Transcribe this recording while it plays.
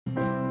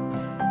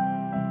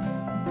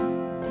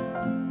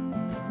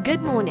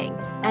Good morning,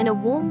 and a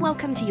warm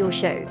welcome to your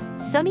show,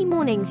 Sunny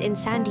Mornings in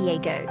San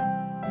Diego.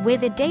 We're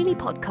the daily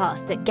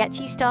podcast that gets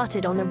you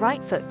started on the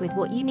right foot with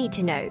what you need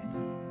to know.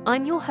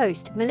 I'm your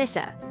host,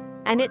 Melissa,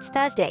 and it's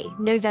Thursday,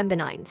 November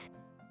 9th.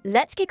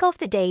 Let's kick off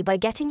the day by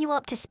getting you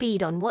up to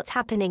speed on what's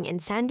happening in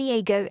San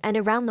Diego and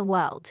around the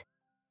world.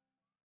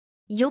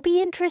 You'll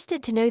be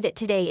interested to know that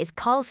today is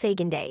Carl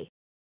Sagan Day.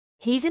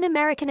 He's an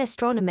American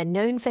astronomer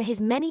known for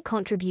his many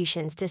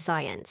contributions to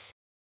science.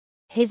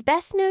 His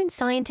best-known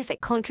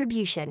scientific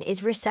contribution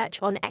is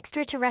research on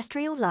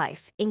extraterrestrial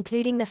life,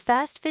 including the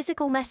first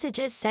physical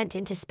messages sent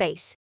into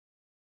space.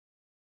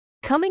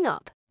 Coming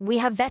up, we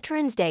have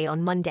Veterans Day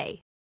on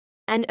Monday,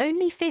 and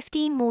only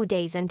 15 more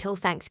days until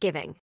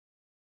Thanksgiving.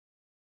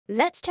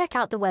 Let's check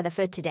out the weather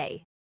for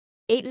today.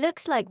 It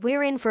looks like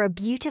we're in for a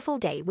beautiful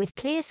day with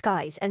clear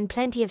skies and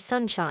plenty of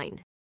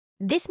sunshine.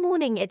 This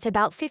morning it's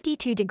about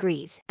 52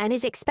 degrees and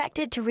is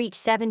expected to reach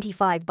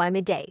 75 by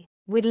midday,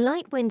 with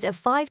light winds of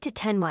 5 to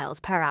 10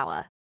 miles per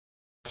hour.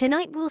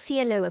 Tonight we'll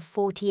see a low of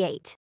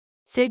 48,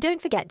 so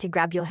don't forget to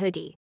grab your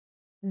hoodie.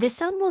 The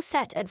sun will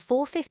set at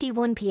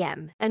 4:51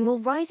 p.m. and will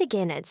rise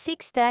again at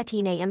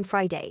 6:13 a.m.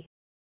 Friday.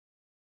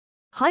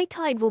 High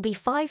tide will be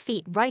 5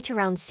 feet right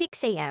around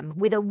 6 a.m.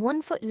 with a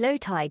 1-foot low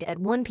tide at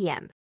 1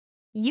 p.m.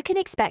 You can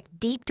expect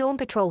deep dawn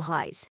patrol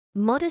highs,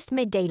 modest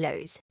midday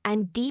lows,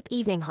 and deep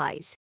evening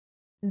highs.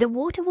 The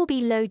water will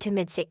be low to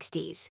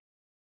mid-60s.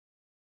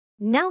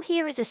 Now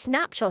here is a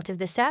snapshot of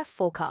the surf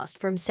forecast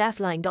from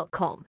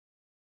surfline.com.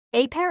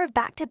 A pair of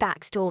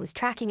back-to-back storms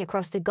tracking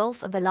across the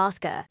Gulf of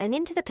Alaska and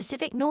into the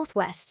Pacific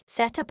Northwest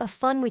set up a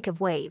fun week of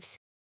waves.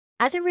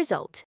 As a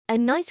result, a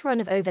nice run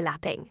of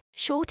overlapping,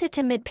 shorter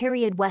to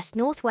mid-period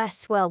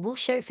west-northwest swell will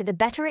show for the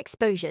better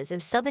exposures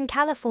of Southern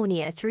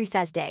California through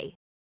Thursday.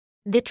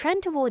 The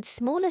trend towards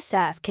smaller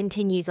surf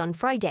continues on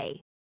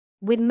Friday,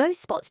 with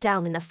most spots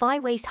down in the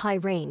 5 waist-high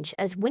range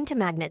as winter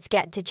magnets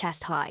get to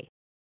chest-high.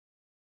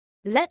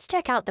 Let's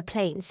check out the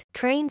planes,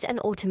 trains, and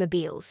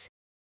automobiles.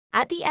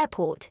 At the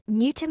airport,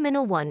 New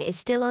Terminal 1 is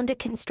still under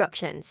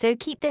construction, so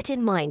keep that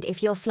in mind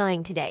if you're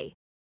flying today.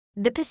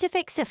 The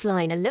Pacific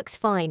Surfliner looks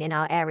fine in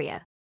our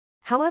area.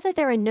 However,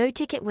 there are no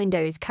ticket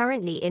windows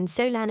currently in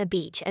Solana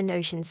Beach and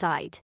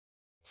Oceanside,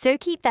 so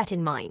keep that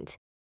in mind.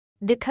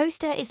 The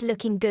coaster is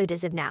looking good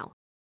as of now.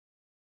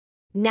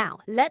 Now,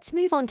 let's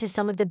move on to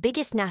some of the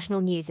biggest national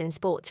news in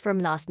sports from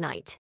last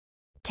night.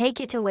 Take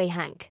it away,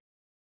 Hank.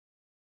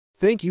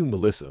 Thank you,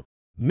 Melissa.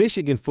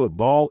 Michigan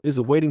football is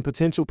awaiting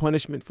potential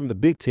punishment from the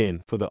Big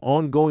Ten for the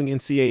ongoing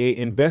NCAA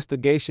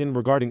investigation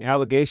regarding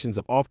allegations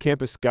of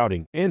off-campus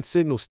scouting and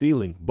signal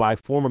stealing by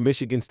former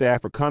Michigan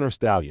staffer Connor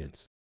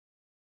Stalions.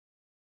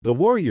 The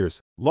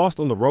Warriors lost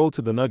on the road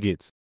to the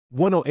Nuggets,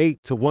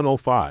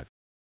 108-105.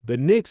 The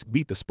Knicks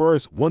beat the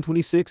Spurs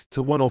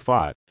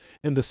 126-105,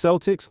 and the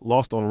Celtics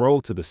lost on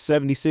road to the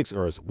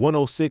 76ers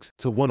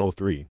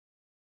 106-103.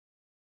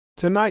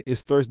 Tonight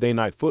is Thursday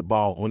Night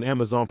Football on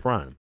Amazon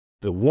Prime.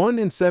 The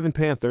 1-7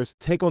 Panthers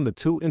take on the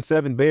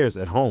 2-7 Bears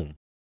at home.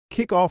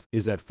 Kickoff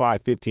is at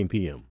 5:15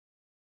 p.m.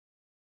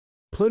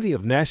 Plenty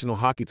of national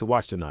hockey to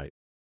watch tonight.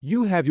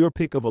 You have your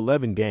pick of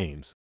 11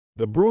 games.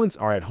 The Bruins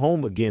are at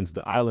home against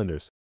the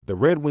Islanders, the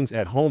Red Wings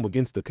at home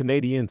against the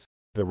Canadiens,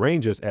 the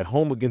Rangers at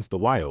home against the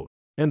Wild,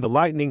 and the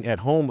Lightning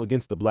at home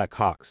against the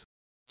Blackhawks.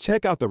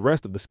 Check out the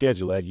rest of the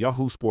schedule at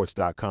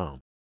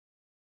yahoosports.com.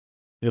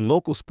 In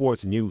local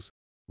sports news,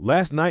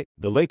 last night,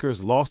 the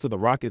Lakers lost to the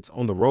Rockets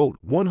on the road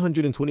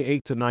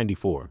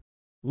 128-94.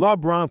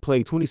 LeBron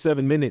played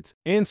 27 minutes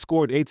and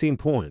scored 18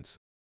 points.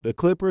 The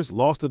Clippers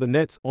lost to the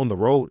Nets on the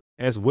road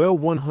as well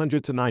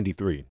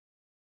 100-93.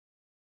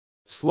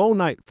 Slow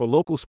night for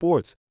local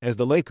sports as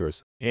the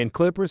Lakers and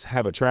Clippers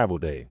have a travel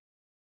day.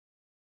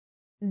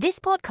 This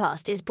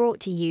podcast is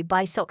brought to you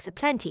by Socks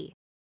Aplenty,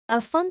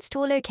 a fun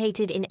store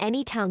located in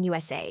any town,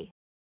 USA.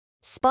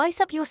 Spice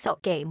up your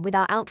sock game with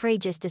our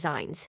outrageous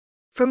designs.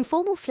 From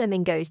formal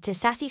flamingos to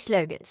sassy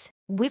slogans,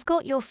 we've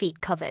got your feet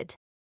covered.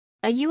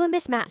 Are you a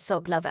mismatched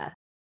sock lover?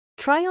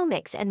 Try our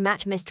mix and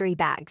match mystery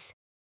bags.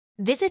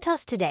 Visit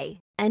us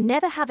today and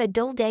never have a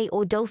dull day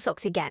or dull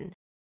socks again.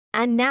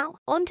 And now,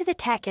 on to the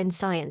tech and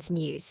science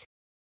news.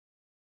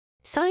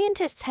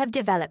 Scientists have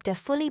developed a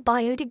fully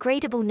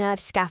biodegradable nerve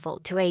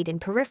scaffold to aid in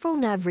peripheral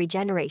nerve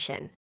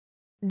regeneration.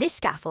 This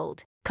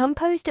scaffold,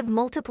 composed of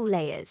multiple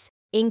layers,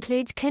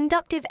 includes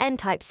conductive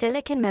N-type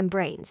silicon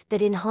membranes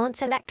that enhance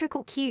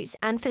electrical cues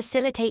and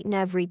facilitate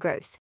nerve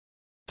regrowth.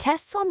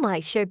 Tests on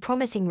mice show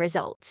promising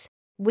results,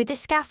 with the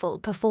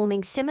scaffold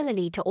performing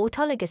similarly to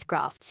autologous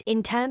grafts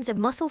in terms of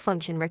muscle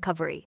function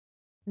recovery.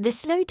 The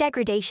slow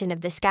degradation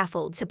of the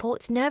scaffold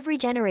supports nerve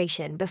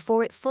regeneration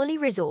before it fully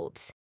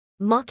resorbs,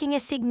 marking a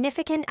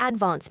significant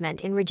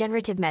advancement in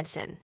regenerative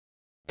medicine.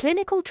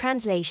 Clinical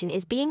translation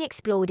is being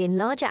explored in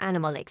larger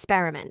animal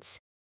experiments.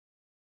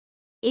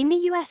 In the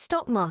U.S.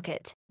 stock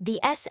market, the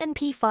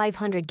S&P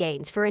 500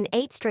 gains for an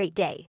 8th straight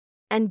day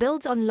and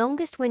builds on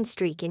longest win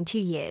streak in 2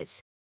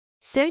 years.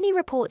 Sony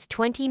reports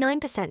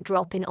 29%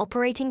 drop in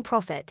operating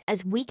profit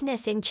as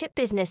weakness in chip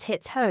business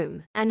hits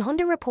home, and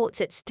Honda reports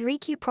its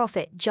 3Q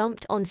profit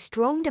jumped on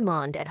strong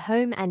demand at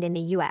home and in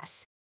the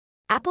US.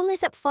 Apple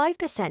is up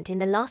 5% in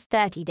the last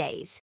 30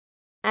 days.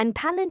 And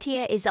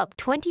Palantir is up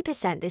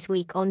 20% this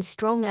week on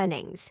strong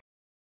earnings.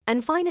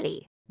 And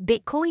finally,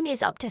 Bitcoin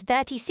is up to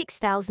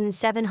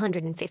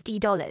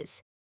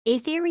 $36,750.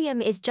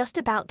 Ethereum is just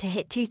about to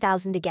hit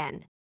 2,000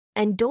 again.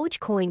 And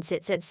Dogecoin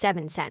sits at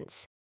 7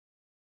 cents.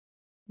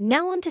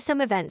 Now on to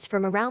some events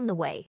from around the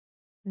way.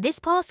 This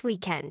past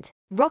weekend,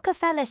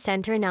 Rockefeller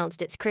Center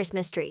announced its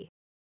Christmas tree.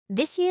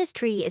 This year's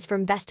tree is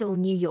from Vestal,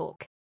 New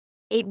York.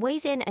 It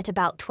weighs in at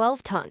about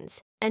 12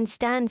 tons and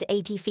stands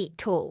 80 feet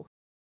tall.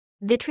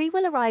 The tree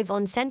will arrive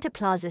on Center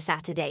Plaza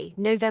Saturday,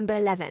 November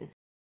 11.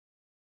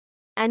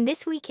 And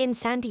this week in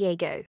San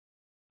Diego,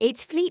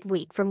 it's Fleet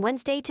Week from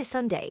Wednesday to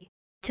Sunday,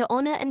 to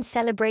honor and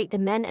celebrate the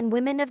men and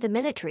women of the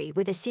military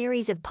with a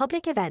series of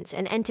public events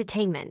and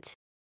entertainment.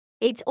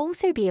 It's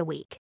also Beer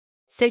Week,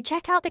 so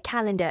check out the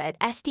calendar at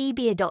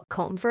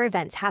sdbeer.com for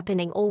events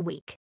happening all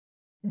week.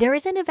 There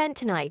is an event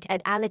tonight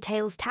at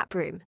Alatail's Tap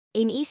Room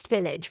in East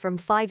Village from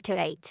 5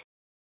 to 8.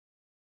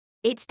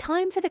 It's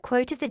time for the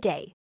quote of the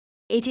day.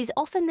 It is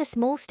often the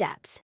small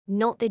steps,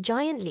 not the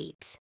giant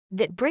leaps,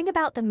 that bring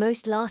about the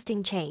most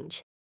lasting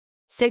change.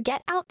 So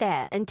get out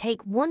there and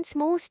take one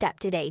small step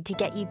today to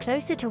get you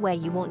closer to where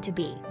you want to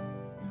be.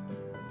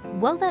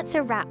 Well, that's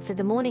a wrap for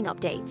the morning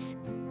updates.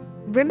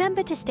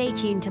 Remember to stay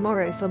tuned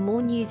tomorrow for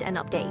more news and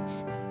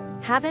updates.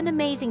 Have an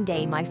amazing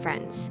day, my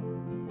friends.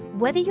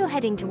 Whether you're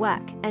heading to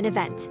work, an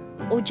event,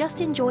 or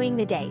just enjoying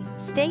the day,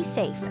 stay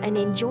safe and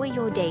enjoy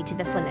your day to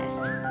the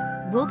fullest.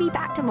 We'll be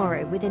back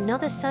tomorrow with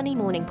another sunny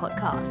morning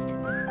podcast.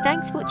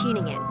 Thanks for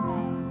tuning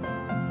in.